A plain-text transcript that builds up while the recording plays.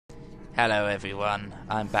Hello everyone,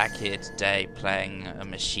 I'm back here today playing a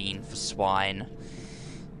machine for swine.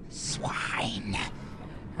 Swine!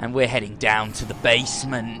 And we're heading down to the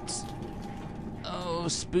basement. Oh,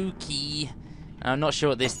 spooky. I'm not sure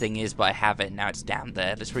what this thing is, but I have it, now it's down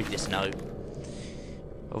there. Let's read this note.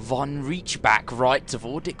 Von Reachback writes of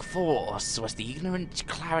Ordic Force was the ignorant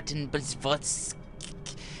Claritin Bisvots.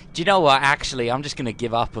 Do you know what, actually, I'm just going to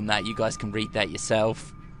give up on that. You guys can read that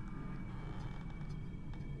yourself.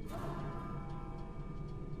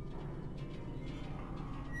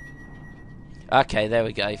 Okay, there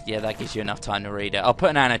we go. Yeah, that gives you enough time to read it. I'll put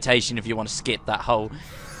an annotation if you want to skip that whole...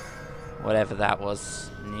 whatever that was.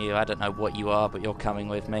 New. I don't know what you are, but you're coming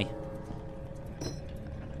with me.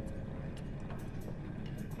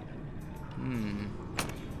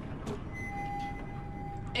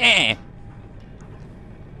 Eh!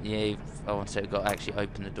 Yeah, I want to got to actually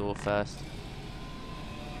open the door first.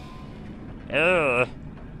 Ugh.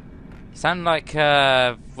 Sound like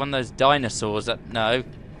one of those dinosaurs that... No.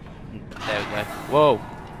 There we go. Whoa.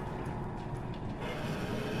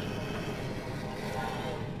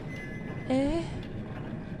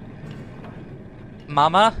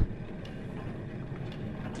 Mama?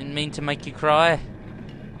 Didn't mean to make you cry.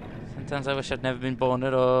 Sometimes I wish I'd never been born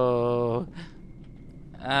at all.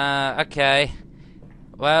 Okay.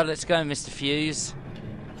 Well, let's go, Mr. Fuse.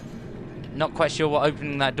 Not quite sure what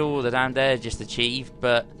opening that door down there just achieved,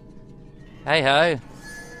 but... hey ho.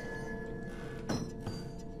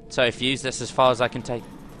 Sorry, Fuse, that's as far as I can take.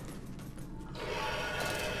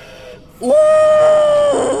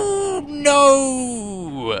 Ooh,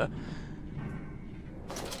 no!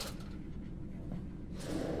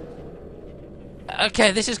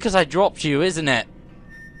 Okay, this is because I dropped you, isn't it?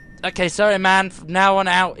 Okay, sorry, man. From now on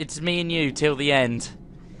out, it's me and you till the end.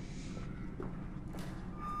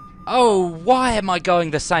 Oh, why am I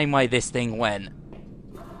going the same way this thing went?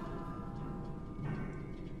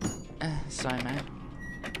 Sorry, man.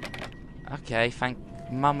 Okay, thank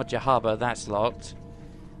Mama Jahaba, that's locked.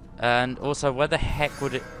 And also, where the heck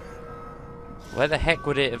would it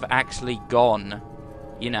have actually gone?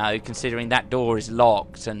 You know, considering that door is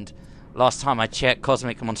locked, and last time I checked,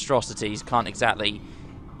 cosmic monstrosities can't exactly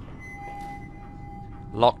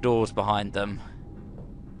lock doors behind them.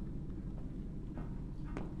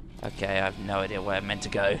 Okay, I have no idea where I'm meant to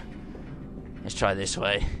go. Let's try this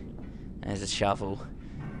way. There's a shovel.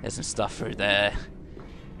 There's some stuff through there.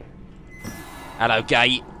 Hello,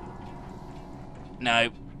 gate. No.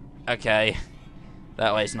 Okay.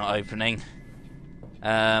 That way's not opening.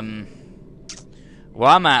 Well,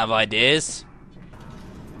 I'm out of ideas.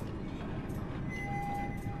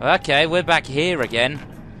 Okay, we're back here again.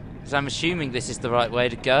 So I'm assuming this is the right way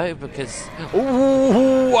to go, because...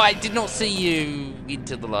 ooh, I did not see you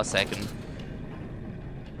until the last second.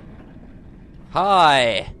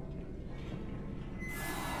 Hi.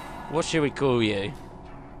 What should we call you?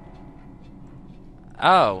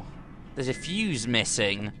 Oh, there's a fuse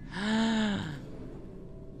missing.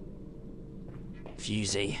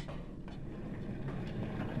 Fusey.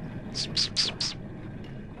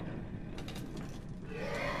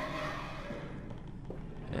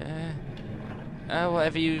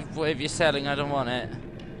 Whatever you're selling, I don't want it.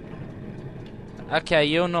 Okay,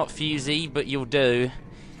 you're not Fusey, but you'll do.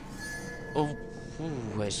 Oh,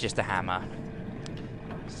 ooh, it's just a hammer.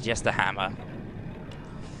 It's just a hammer.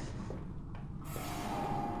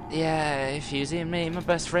 Yeah, Fusey and me, my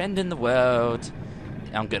best friend in the world.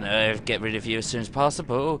 I'm gonna get rid of you as soon as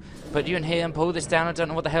possible. Put you in here and pull this down. I don't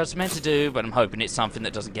know what the hell it's meant to do, but I'm hoping it's something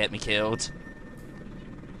that doesn't get me killed.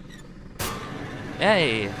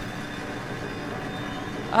 Hey.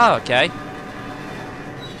 Oh, okay.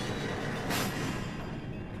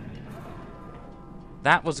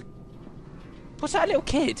 That was... what's that little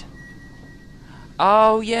kid?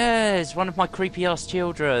 Oh, yes, one of my creepy-ass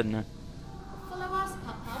children. Follow us,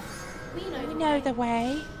 Papa. We know the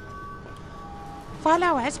way.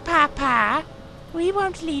 Follow us, Papa. We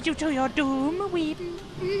won't lead you to your doom. We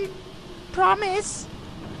promise.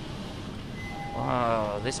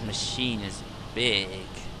 Oh, this machine is big.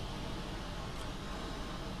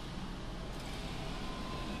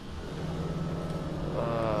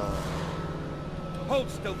 Hold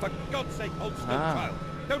still, for God's sake, hold still, child.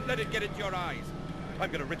 Don't let it get into your eyes. I'm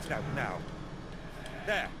gonna rinse it out now.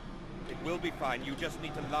 There. It will be fine. You just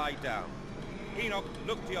need to lie down. Enoch,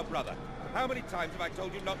 look to your brother. How many times have I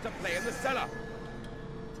told you not to play in the cellar?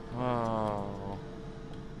 Oh.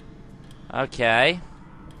 Okay.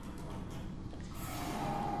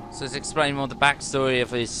 So let's explain more the backstory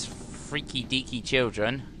of his freaky deaky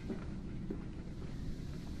children.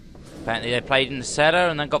 Apparently they played in the cellar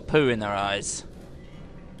and then got poo in their eyes.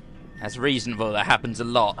 That's reasonable, that happens a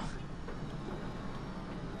lot.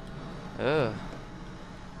 Ugh.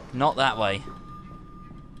 Not that way.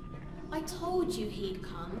 I told you he'd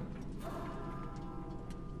come.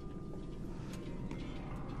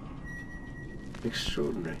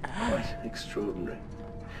 Extraordinary. Quite extraordinary.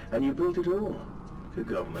 And you built it all. Good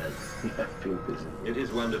God, man. You have been busy. It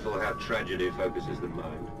is wonderful how tragedy focuses the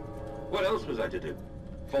mind. What else was I to do?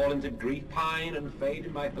 Fall into grief, pine and fade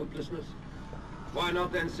in my hopelessness? Why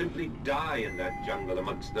not then simply die in that jungle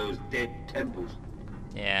amongst those dead temples?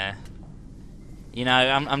 Yeah. You know,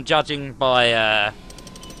 I'm judging by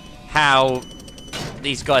how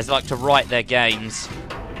these guys like to write their games,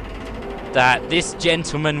 that this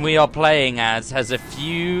gentleman we are playing as has a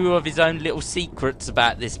few of his own little secrets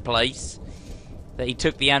about this place that he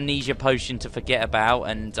took the amnesia potion to forget about,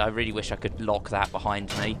 and I really wish I could lock that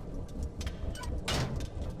behind me.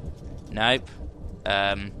 Nope.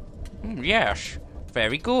 Yes.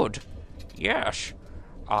 Very good. Yes.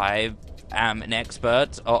 I am an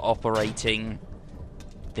expert at operating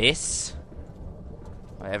this,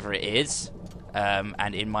 whatever it is,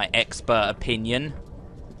 and in my expert opinion,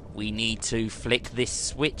 we need to flick this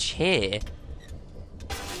switch here.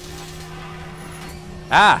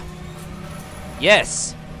 Ah!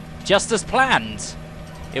 Yes! Just as planned,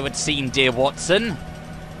 it would seem, dear Watson.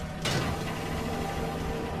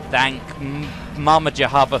 Thank Mama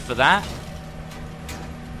Jehovah for that.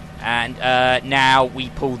 And now we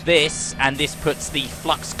pull this, and this puts the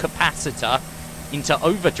flux capacitor into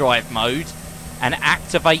overdrive mode and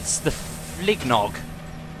activates the flignog.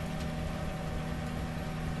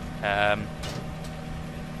 Are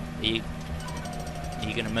you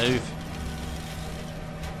gonna move?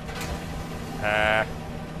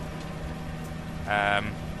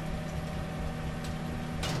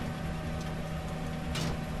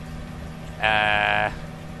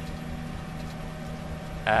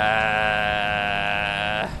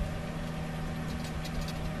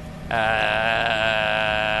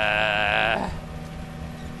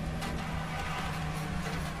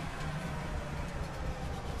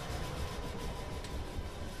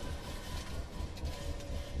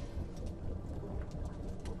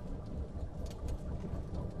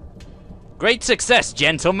 Great success,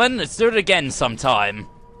 gentlemen. Let's do it again sometime.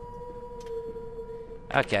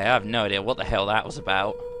 Okay, I have no idea what the hell that was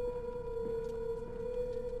about.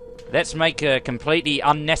 Let's make a completely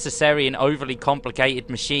unnecessary and overly complicated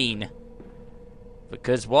machine.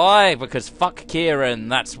 Because why? Because fuck Kieran,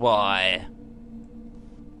 that's why.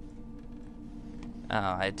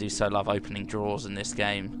 Oh, I do so love opening drawers in this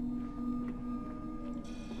game.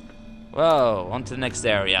 Whoa, on to the next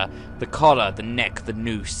area. The collar, the neck, the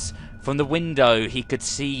noose. From the window, he could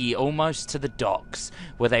see almost to the docks,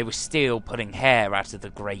 where they were still putting hair out of the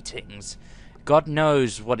gratings. God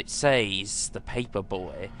knows what it says, the paper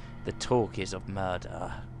boy. The talk is of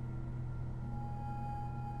murder.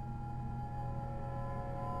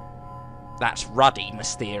 That's ruddy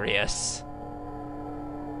mysterious.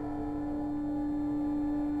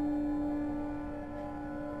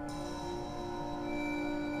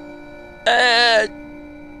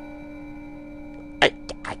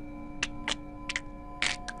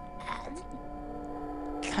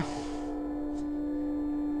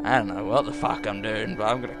 I don't know what the fuck I'm doing, but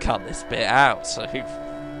I'm gonna cut this bit out, so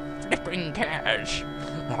flipping cash.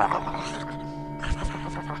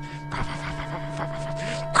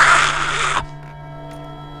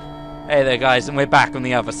 Hey there guys, and we're back on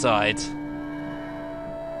the other side.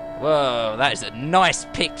 Whoa, that is a nice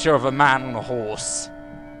picture of a man on a horse.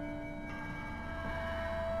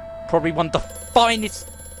 Probably one of the finest...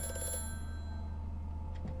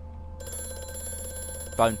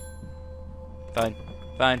 Phone. Phone.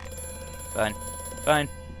 Phone. Phone. Phone.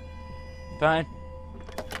 Phone.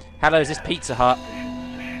 Hello, is this Pizza Hut?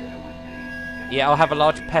 Yeah, I'll have a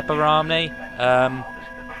large pepperoni.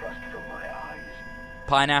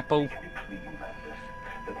 Pineapple.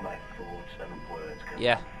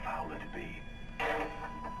 Yeah.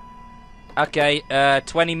 Okay,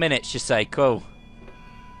 20 minutes, you say. Cool.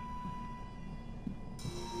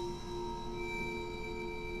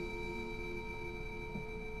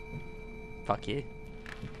 Fuck you.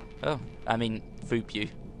 Oh, I mean, foop you.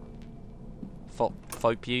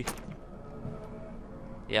 Fope you.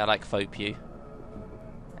 Yeah, I like fope you.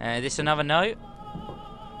 This another note?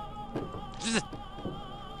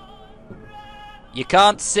 You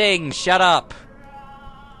can't sing, shut up!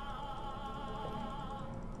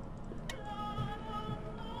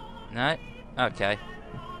 No? Okay.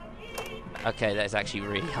 Okay, that's actually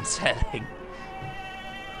really unsettling.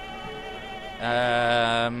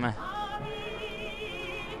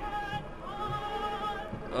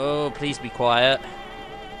 Oh, please be quiet.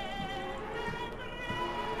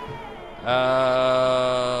 Okay.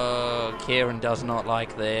 Kieran does not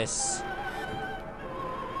like this.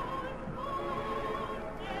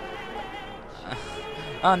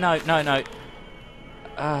 Oh, no, no, no.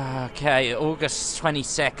 Okay, August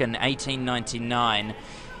 22nd, 1899.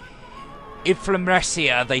 In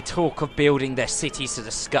Amnesia, they talk of building their cities to the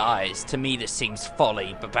skies. To me, this seems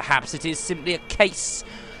folly, but perhaps it is simply a case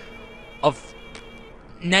of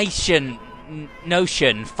notion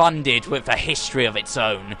funded with a history of its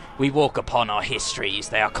own. We walk upon our histories.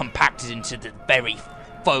 They are compacted into the very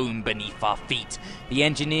foam beneath our feet. The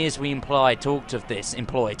engineers we employ talked of this.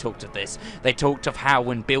 They talked of how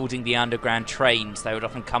when building the underground trains, they would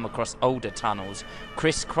often come across older tunnels,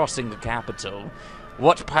 crisscrossing the capital.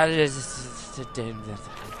 What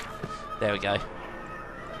there we go.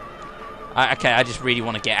 Okay, I just really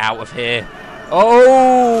want to get out of here.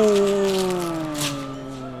 Oh!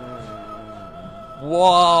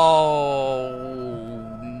 Whoa!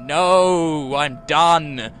 No! I'm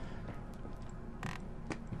done!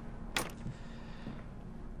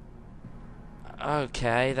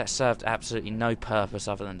 Okay, that served absolutely no purpose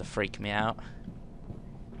other than to freak me out.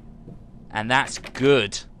 And that's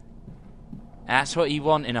good. That's what you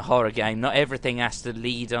want in a horror game. Not everything has to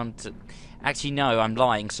lead on to... Actually, no, I'm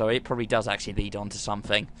lying, sorry. It probably does actually lead on to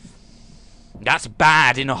something. That's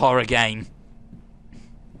bad in a horror game.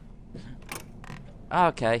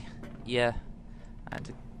 Okay, yeah.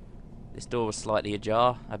 This door was slightly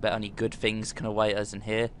ajar. I bet only good things can await us in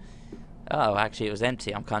here. Oh, actually it was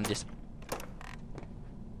empty. I'm kind of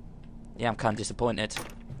I'm kind of disappointed.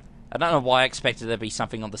 I don't know why I expected there to be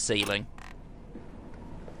something on the ceiling.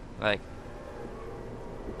 Like,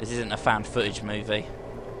 this isn't a found footage movie.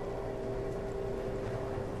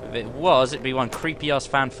 If it was, it'd be one creepy-ass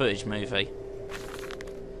found footage movie.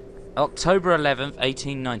 October 11th,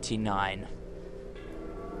 1899.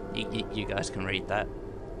 You guys can read that.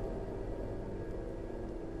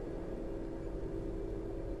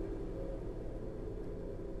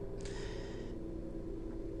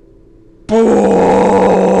 Bored!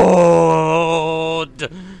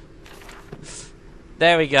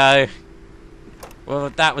 There we go. Well,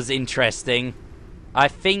 that was interesting. I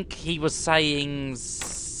think he was saying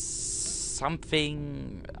something...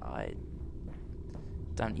 I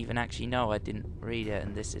don't even actually know. I didn't read it,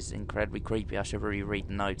 and this is incredibly creepy. I should reread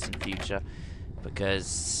the notes in future,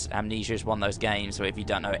 because Amnesia is one of those games where if you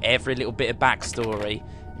don't know every little bit of backstory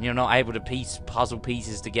and you're not able to piece puzzle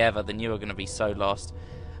pieces together, then you are going to be so lost.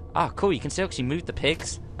 Ah, cool, you can still actually move the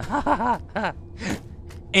pigs.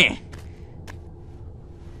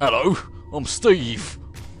 Hello, I'm Steve.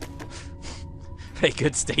 Very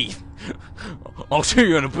good, Steve. I'll see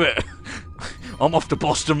you in a bit. I'm off to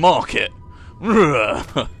Boston Market.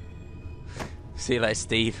 See you later,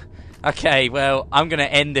 Steve. Okay, well, I'm going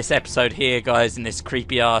to end this episode here, guys, in this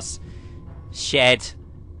creepy-ass shed.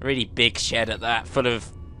 Really big shed at that, full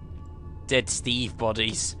of dead Steve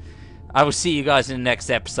bodies. I will see you guys in the next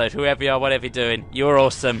episode. Whoever you are, whatever you're doing, you're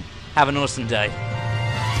awesome. Have an awesome day.